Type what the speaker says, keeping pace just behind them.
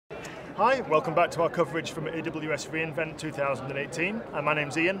Hi, welcome back to our coverage from AWS reInvent 2018. My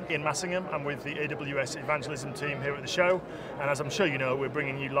name's Ian Massingham. I'm with the AWS evangelism team here at the show. And as I'm sure you know, we're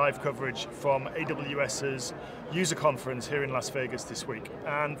bringing you live coverage from AWS's user conference here in Las Vegas this week.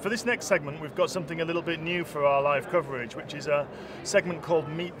 And for this next segment, we've got something a little bit new for our live coverage, which is a segment called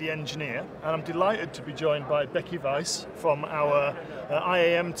Meet the Engineer. And I'm delighted to be joined by Becky Weiss from our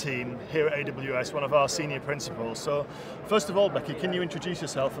IAM team here at AWS, one of our senior principals. So first of all, Becky, can you introduce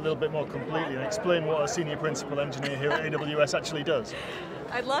yourself a little bit more completely and explain what a senior principal engineer here at AWS actually does?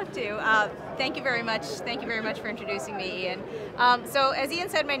 I'd love to. Thank you very much. Thank you very much for introducing me, Ian. So as Ian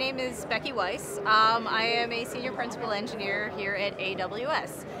said, my name is Becky Weiss. I am a senior principal engineer here at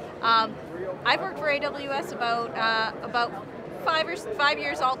AWS. I've worked for AWS about 5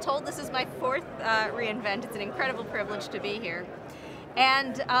 years all told. This is my fourth reInvent. It's an incredible privilege to be here.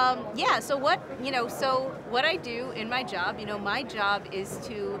 And yeah, so what I do in my job, my job is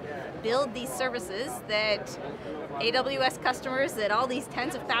to build these services that AWS customers, that all these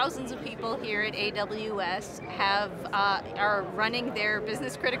tens of thousands of people here at AWS are running their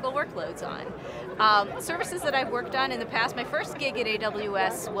business critical workloads on. Services that I've worked on in the past, my first gig at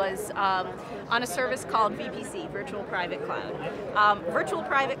AWS was on a service called VPC, Virtual Private Cloud. Virtual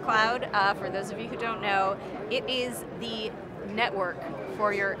Private Cloud, for those of you who don't know, it is the network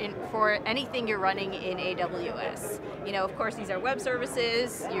for anything you're running in AWS. Of course, these are web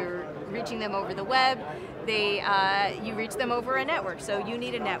services. You're reaching them over the web. You reach them over a network, so you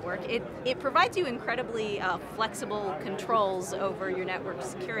need a network. It provides you incredibly flexible controls over your network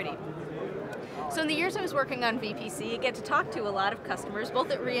security. So in the years I was working on VPC, you get to talk to a lot of customers, both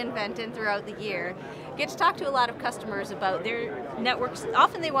at reInvent and throughout the year. You get to talk to a lot of customers about their networks.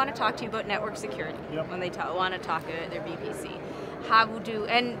 Often they want to talk to you about network security when they want to talk to their VPC.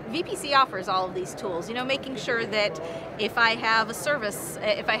 And VPC offers all of these tools, making sure that if I have a service,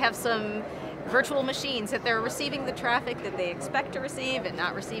 if I have some virtual machines, that they're receiving the traffic that they expect to receive and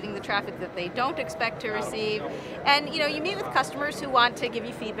not receiving the traffic that they don't expect to receive. And you meet with customers who want to give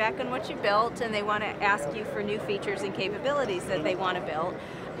you feedback on what you built, and they want to ask you for new features and capabilities that they want to build.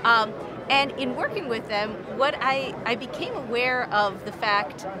 And in working with them, I became aware of the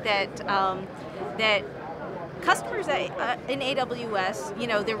fact that that customers in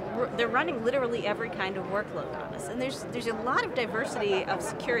AWS, they're running literally every kind of workload on us, and there's a lot of diversity of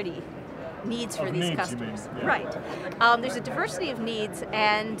security needs for these customers. Yeah. Right. There's a diversity of needs,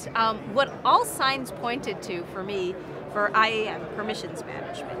 and what all signs pointed to for me for IAM, permissions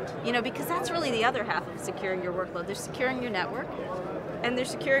management, because that's really the other half of securing your workload. They're securing your network, and they're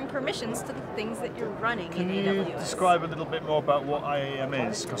securing permissions to the things that you're running in AWS. Can you describe a little bit more about what IAM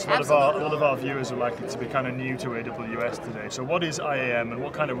is? Because a lot of our viewers are likely to be kind of new to AWS today. So what is IAM, and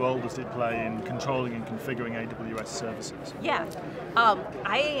what kind of role does it play in controlling and configuring AWS services? Yeah,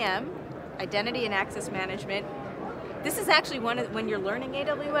 IAM, Identity and Access Management. This is actually when you're learning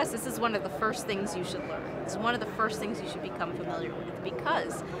AWS, this is one of the first things you should learn. It's one of the first things you should become familiar with,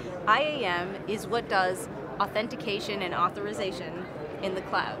 because IAM is what does authentication and authorization in the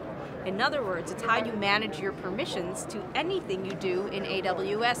cloud. In other words, it's how you manage your permissions to anything you do in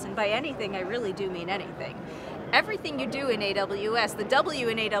AWS, and by anything, I really do mean anything. Everything you do in AWS, the W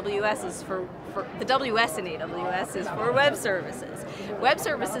in AWS is for the WS in AWS is for web services. Web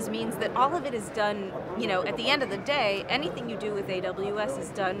services means that all of it is done, at the end of the day, anything you do with AWS is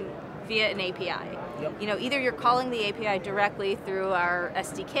done via an API. Yep. Either you're calling the API directly through our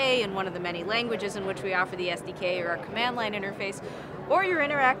SDK in one of the many languages in which we offer the SDK, or our command line interface, or you're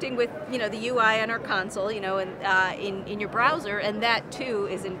interacting with the UI on our console, in your browser, and that too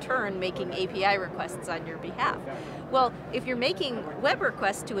is in turn making API requests on your behalf. Well, if you're making web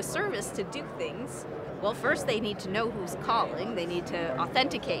requests to a service to do things, well, first they need to know who's calling, they need to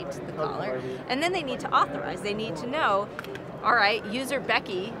authenticate the caller, and then they need to authorize. They need to know, all right, user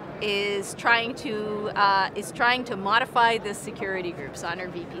Becky is trying to modify the security groups on her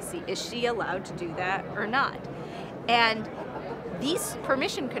VPC. Is she allowed to do that or not? And these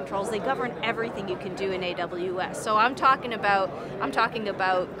permission controls, they govern everything you can do in AWS. So I'm talking about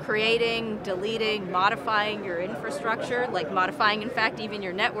creating, deleting, modifying your infrastructure, like modifying, in fact, even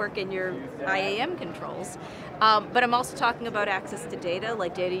your network and your IAM controls. But I'm also talking about access to data,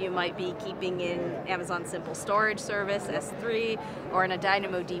 like data you might be keeping in Amazon Simple Storage Service, S3, or in a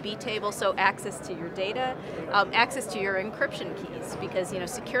DynamoDB table, so access to your data, access to your encryption keys, because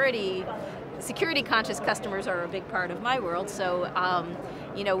security-conscious customers are a big part of my world, so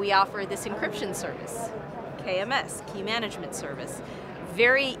we offer this encryption service, KMS, Key Management Service.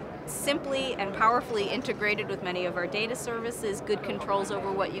 Very simply and powerfully integrated with many of our data services, good controls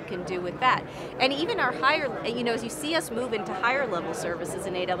over what you can do with that. And even our higher, as you see us move into higher level services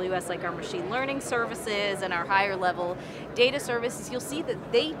in AWS, like our machine learning services and our higher level data services, you'll see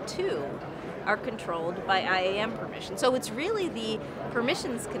that they too are controlled by IAM permission. So it's really the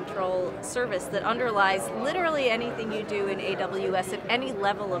permissions control service that underlies literally anything you do in AWS at any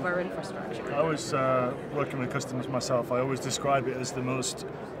level of our infrastructure. I was working with customers myself. I always describe it as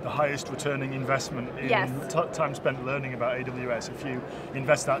the highest returning investment in time spent learning about AWS. If you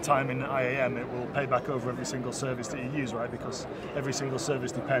invest that time in IAM, it will pay back over every single service that you use, right? Because every single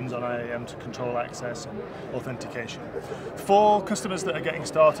service depends on IAM to control access and authentication. For customers that are getting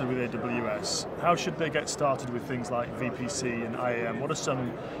started with AWS, how should they get started with things like VPC and IAM? What are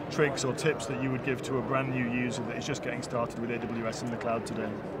some tricks or tips that you would give to a brand new user that is just getting started with AWS in the cloud today?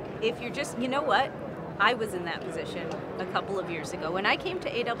 If you're just, you know what? I was in that position a couple of years ago. When I came to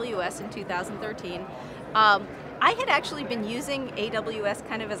AWS in 2013, I had actually been using AWS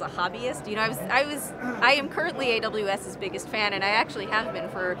kind of as a hobbyist. I am currently AWS's biggest fan, and I actually have been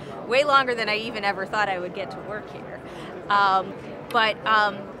for way longer than I even ever thought I would get to work here.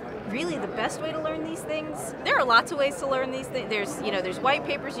 Really the best way to learn these things, there are lots of ways to learn these things. There's white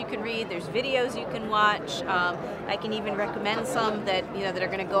papers you can read, there's videos you can watch. I can even recommend some that are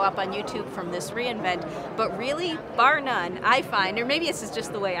going to go up on YouTube from this reInvent. But really, bar none, I find, or maybe this is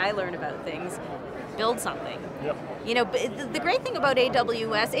just the way I learn about things, build something. Yep. But the great thing about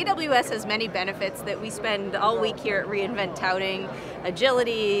AWS has many benefits that we spend all week here at reInvent touting: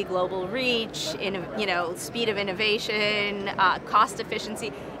 agility, global reach, speed of innovation, cost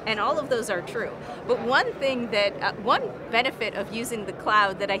efficiency, and all of those are true. But one thing one benefit of using the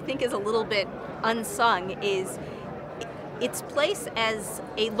cloud that I think is a little bit unsung is its place as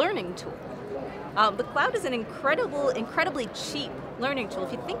a learning tool. The cloud is an incredibly cheap learning tool.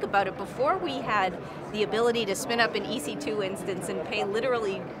 If you think about it, before we had the ability to spin up an EC2 instance and pay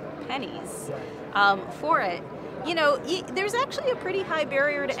literally pennies for it, there's actually a pretty high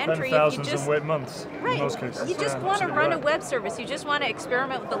barrier to entry. Spend thousands and wait months right, in most cases. You just want to run a web service. You just want to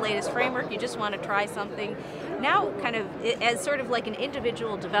experiment with the latest framework. You just want to try something. Now, kind of as sort of like an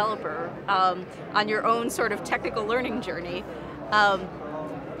individual developer on your own sort of technical learning journey,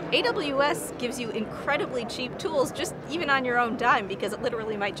 AWS gives you incredibly cheap tools, just even on your own dime, because it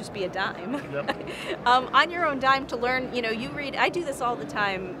literally might just be a dime. Yep. On your own dime to learn, I do this all the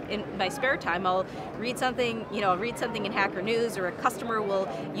time in my spare time. I'll read something, in Hacker News, or a customer will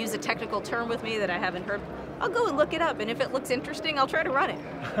use a technical term with me that I haven't heard. I'll go and look it up, and if it looks interesting, I'll try to run it.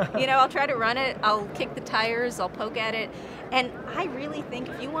 I'll try to run it, I'll kick the tires, I'll poke at it. And I really think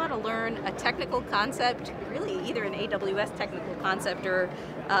if you want to learn a technical concept, really either an AWS technical concept or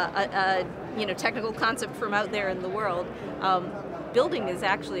a technical concept from out there in the world, building is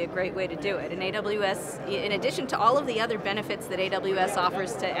actually a great way to do it. And AWS, in addition to all of the other benefits that AWS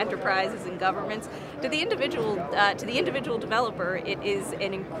offers to enterprises and governments, to the individual developer, it is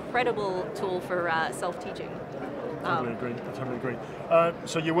an incredible tool for self-teaching. I totally agree.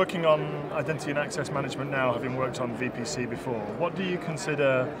 So you're working on identity and access management now, having worked on VPC before. What do you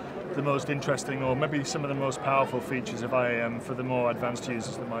consider the most interesting, or maybe some of the most powerful features of IAM for the more advanced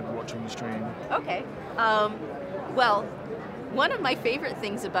users that might be watching the stream? Okay. Well, one of my favorite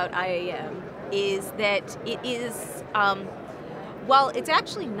things about IAM is that it is, while it's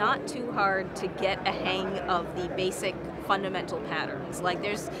actually not too hard to get a hang of the basic fundamental patterns. Like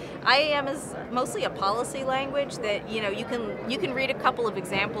IAM is mostly a policy language that you can read a couple of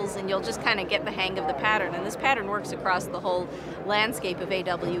examples and you'll just kind of get the hang of the pattern, and this pattern works across the whole landscape of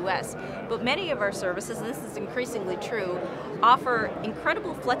AWS. But many of our services, and this is increasingly true, offer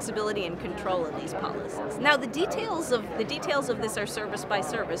incredible flexibility and control of these policies. Now the details of this are service by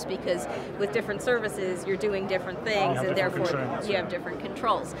service, because with different services you're doing different things, and therefore you have different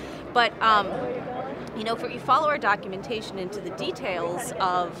controls. But if you follow our documentation into the details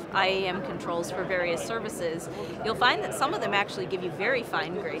of IAM controls for various services, you'll find that some of them actually give you very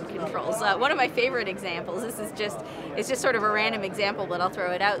fine-grained controls. One of my favorite examples, it's just sort of a random example, but I'll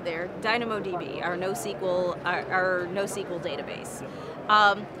throw it out there. DynamoDB, our NoSQL database.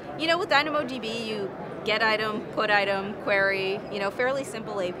 With DynamoDB, you get item, put item, query, fairly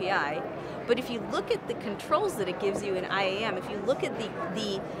simple API. But if you look at the controls that it gives you in IAM, if you look at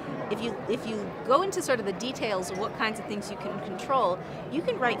if you go into sort of the details of what kinds of things you can control, you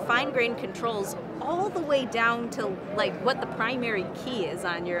can write fine-grained controls all the way down to like what the primary key is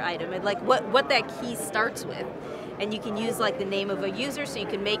on your item, and like what that key starts with. and you can use like the name of a user, so you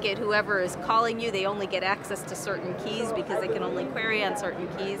can make it whoever is calling you, they only get access to certain keys because they can only query on certain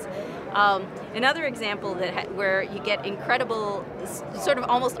keys. Another example where you get incredible, sort of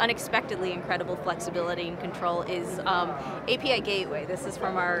almost unexpectedly incredible flexibility and control is API Gateway. This is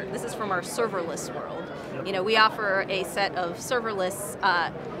from our serverless world. You know, we offer a set of services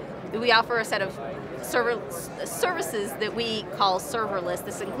that we call serverless.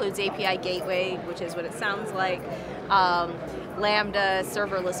 This includes API Gateway, which is what it sounds like, Lambda,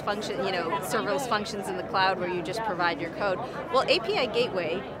 serverless functions in the cloud where you just provide your code. Well, API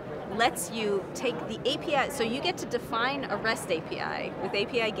Gateway lets you take the API, so you get to define a REST API with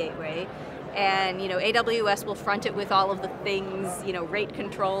API Gateway, and AWS will front it with all of the things, rate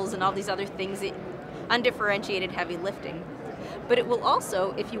controls and all these other things, undifferentiated heavy lifting. But it will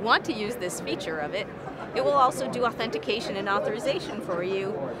also, if you want to use this feature of it, it will also do authentication and authorization for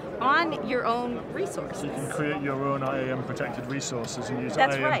you on your own resources. So you can create your own IAM protected resources and use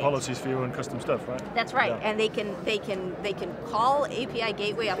That's IAM right. policies for your own custom stuff, right? That's right, Yeah. and they can call API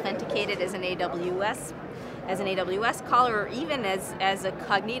Gateway authenticated as an AWS caller, or even as a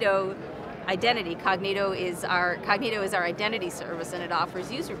Cognito identity. Cognito is our identity service, and it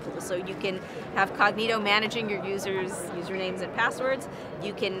offers user pools. So you can have Cognito managing your users' usernames and passwords.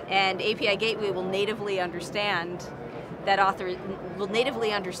 And API Gateway will natively understand that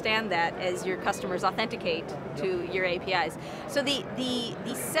as your customers authenticate to your APIs. So the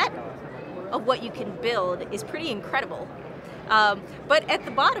set of what you can build is pretty incredible. But at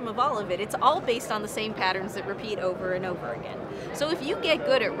the bottom of all of it, it's all based on the same patterns that repeat over and over again. So if you get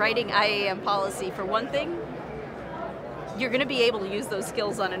good at writing IAM policy for one thing, you're going to be able to use those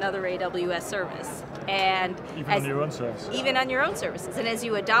skills on another AWS service. And even on your own service. Even on your own services. And as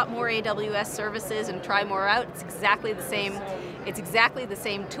you adopt more AWS services and try more out, it's exactly the same. It's exactly the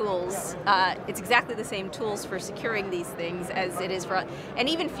same tools. It's exactly the same tools for securing these things as it is for, and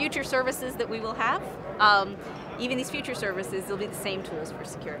even future services that we will have. Even these future services, there'll be the same tools for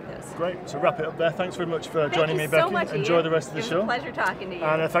securing those. Great. So wrap it up there. Thanks very much for joining me, Becky. Thank you so much, Enjoy Ian. the rest of the show. It was a pleasure talking to you.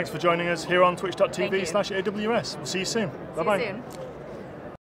 And thanks for joining us here on twitch.tv/AWS. We'll see you soon. Bye-bye. See you soon.